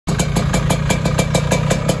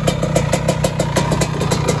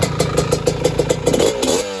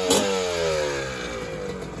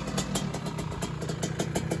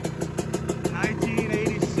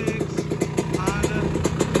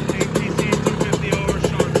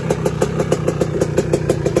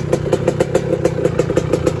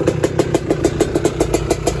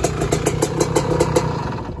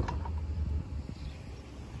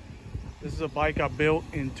bike I built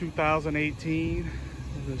in 2018,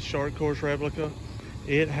 the short course replica.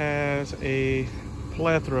 It has a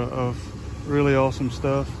plethora of really awesome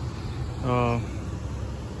stuff.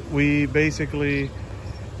 We basically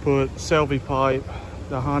put Selvy pipe,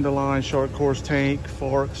 the Hondaline short course tank,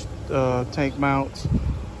 forks, tank mounts,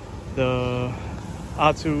 the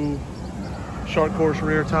Ohtsu short course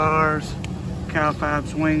rear tires, Calfab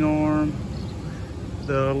swing arm,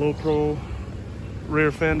 the low pro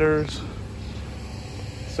rear fenders,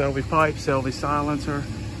 Selvy pipe, Selvy silencer.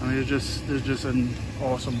 I mean, it's just an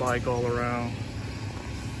awesome bike all around.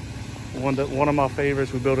 One of my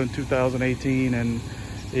favorites we built in 2018, and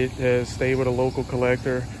it has stayed with a local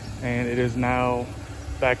collector, and it is now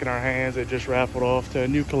back in our hands. It just raffled off to a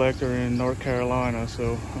new collector in North Carolina,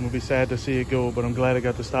 so I'm gonna be sad to see it go, but I'm glad I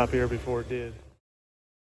got to stop here before it did.